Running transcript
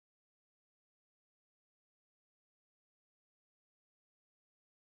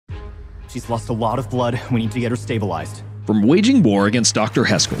She's lost a lot of blood. We need to get her stabilized. From waging war against Dr.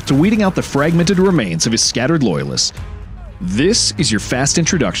 Heskel to weeding out the fragmented remains of his scattered loyalists, this is your fast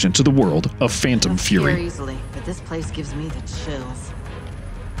introduction to the world of Phantom Fury. Easily, but this place gives me the chills.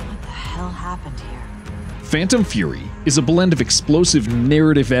 What the hell happened here? Phantom Fury is a blend of explosive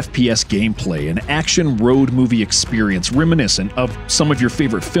narrative FPS gameplay and action road movie experience reminiscent of some of your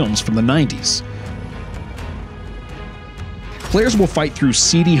favorite films from the 90s. Players will fight through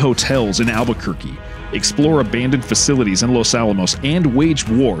seedy hotels in Albuquerque, explore abandoned facilities in Los Alamos, and wage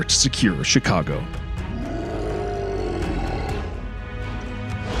war to secure Chicago.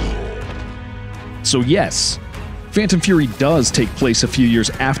 So yes, Phantom Fury does take place a few years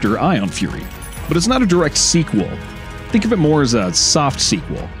after Ion Fury, but it's not a direct sequel. Think of it more as a soft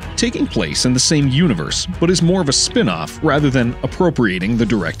sequel, taking place in the same universe, but is more of a spin-off rather than appropriating the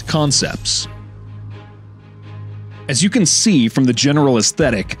direct concepts. As you can see from the general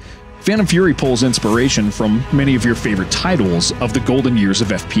aesthetic, Phantom Fury pulls inspiration from many of your favorite titles of the golden years of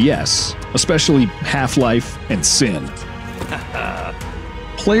FPS, especially Half-Life and Sin.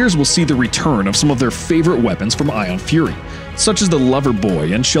 Players will see the return of some of their favorite weapons from Ion Fury, such as the Lover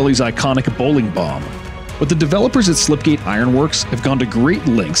Boy and Shelly's iconic bowling bomb. But the developers at Slipgate Ironworks have gone to great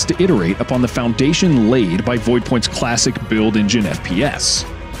lengths to iterate upon the foundation laid by Voidpoint's classic build engine FPS.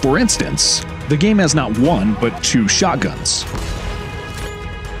 For instance, the game has not one, but two shotguns.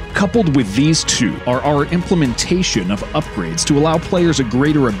 Coupled with these two are our implementation of upgrades to allow players a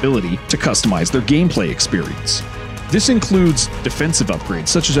greater ability to customize their gameplay experience. This includes defensive upgrades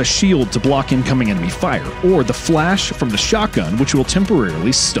such as a shield to block incoming enemy fire, or the flash from the shotgun which will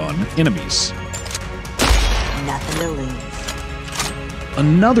temporarily stun enemies. Nothing to lose.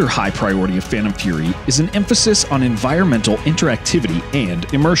 Another high priority of Phantom Fury is an emphasis on environmental interactivity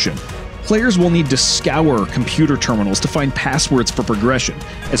and immersion. Players will need to scour computer terminals to find passwords for progression,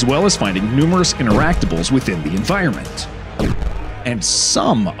 as well as finding numerous interactables within the environment. And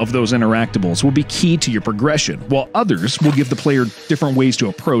some of those interactables will be key to your progression, while others will give the player different ways to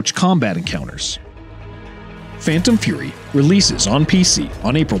approach combat encounters. Phantom Fury releases on PC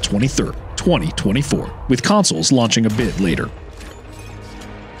on April 23, 2024, with consoles launching a bit later.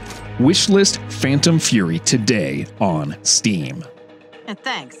 Wishlist Phantom Fury today on Steam. And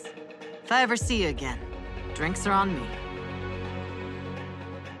thanks. If I ever see you again, drinks are on me.